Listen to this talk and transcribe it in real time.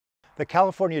The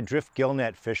California Drift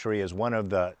Gillnet Fishery is one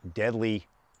of the deadly,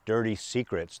 dirty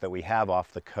secrets that we have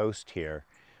off the coast here.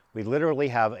 We literally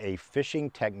have a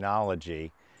fishing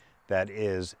technology that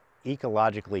is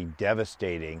ecologically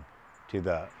devastating to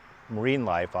the marine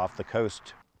life off the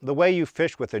coast. The way you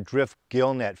fish with a drift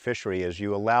gillnet fishery is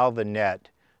you allow the net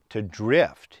to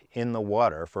drift in the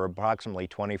water for approximately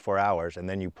 24 hours and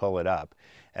then you pull it up.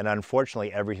 And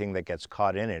unfortunately, everything that gets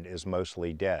caught in it is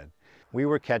mostly dead. We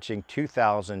were catching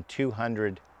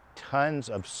 2,200 tons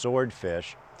of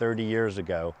swordfish 30 years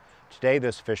ago. Today,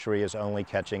 this fishery is only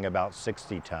catching about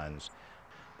 60 tons.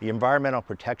 The Environmental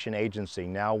Protection Agency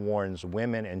now warns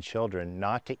women and children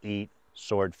not to eat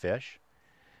swordfish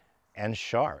and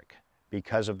shark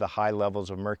because of the high levels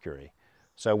of mercury.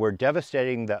 So we're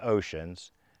devastating the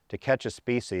oceans to catch a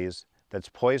species that's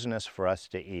poisonous for us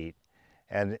to eat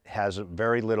and has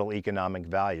very little economic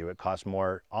value. It costs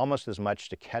almost as much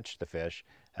to catch the fish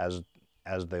as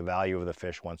the value of the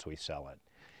fish once we sell it.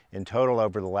 In total,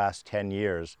 over the last 10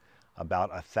 years,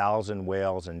 about 1,000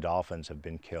 whales and dolphins have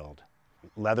been killed.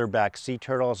 Leatherback sea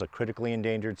turtle is a critically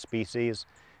endangered species,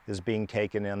 is being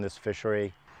taken in this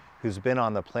fishery, who's been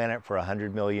on the planet for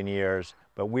 100 million years,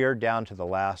 but we're down to the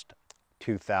last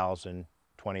 2,000,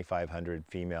 2,500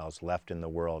 females left in the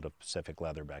world of Pacific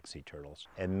leatherback sea turtles,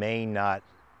 and may not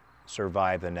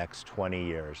survive the next 20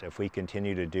 years if we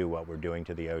continue to do what we're doing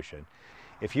to the ocean.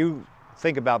 If you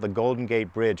think about the Golden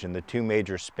Gate Bridge and the two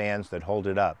major spans that hold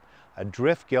it up, a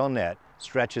drift gillnet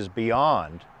stretches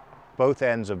beyond both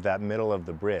ends of that middle of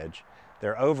the bridge.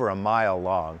 They're over a mile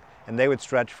long, and they would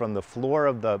stretch from the floor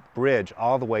of the bridge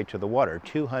all the way to the water,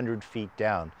 200 feet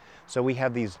down. So we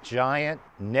have these giant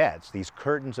nets, these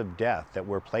curtains of death that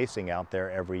we're placing out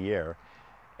there every year,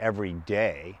 every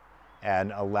day,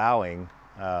 and allowing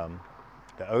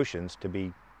the oceans to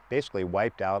be basically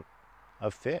wiped out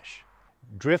of fish.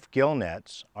 Drift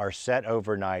gillnets are set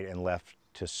overnight and left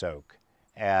to soak.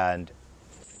 And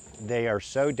they are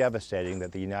so devastating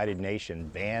that the United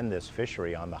Nations banned this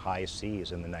fishery on the high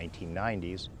seas in the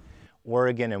 1990s.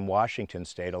 Oregon and Washington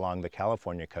State along the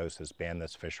California coast has banned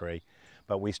this fishery,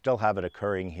 but we still have it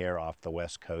occurring here off the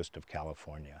west coast of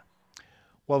California.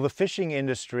 Well, the fishing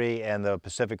industry and the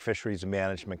Pacific Fisheries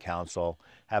Management Council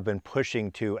have been pushing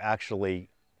to actually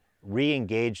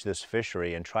re-engage this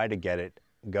fishery and try to get it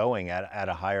going at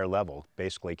a higher level,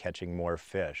 basically catching more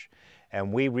fish.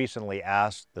 And we recently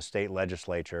asked the state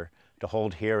legislature to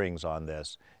hold hearings on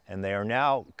this, and they are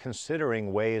now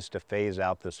considering ways to phase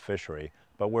out this fishery,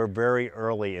 but we're very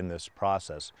early in this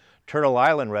process. Turtle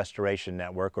Island Restoration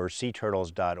Network, or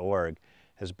seaturtles.org,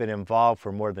 has been involved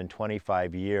for more than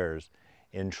 25 years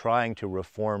in trying to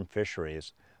reform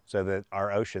fisheries so that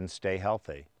our oceans stay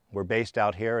healthy. We're based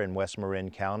out here in West Marin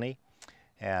County,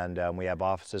 and we have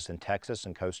offices in Texas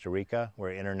and Costa Rica. We're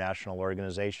an international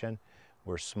organization.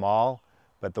 We're small,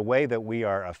 but the way that we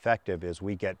are effective is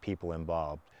we get people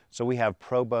involved. So we have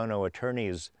pro bono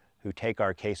attorneys who take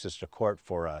our cases to court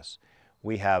for us.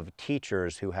 We have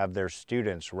teachers who have their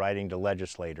students writing to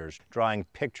legislators, drawing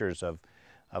pictures of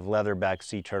leatherback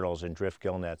sea turtles and drift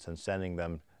gillnets and sending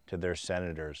them to their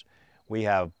senators. We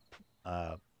have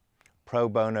pro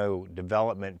bono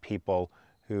development people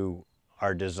who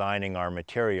are designing our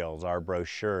materials, our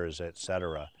brochures,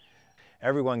 etc.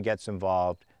 Everyone gets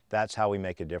involved. That's how we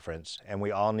make a difference. And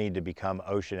we all need to become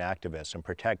ocean activists and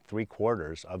protect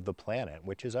 3/4 of the planet,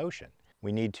 which is ocean.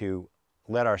 We need to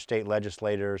let our state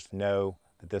legislators know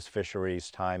that this fishery's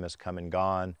time has come and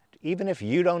gone. Even if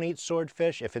you don't eat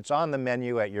swordfish, if it's on the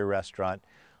menu at your restaurant,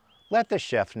 let the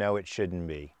chef know it shouldn't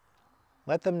be.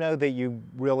 Let them know that you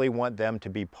really want them to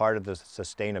be part of the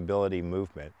sustainability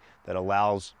movement that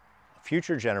allows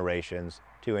future generations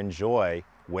to enjoy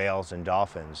whales and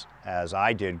dolphins, as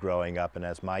I did growing up and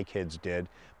as my kids did,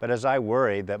 but as I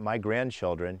worry that my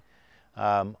grandchildren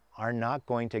are not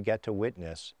going to get to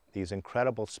witness these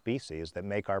incredible species that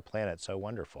make our planet so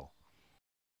wonderful.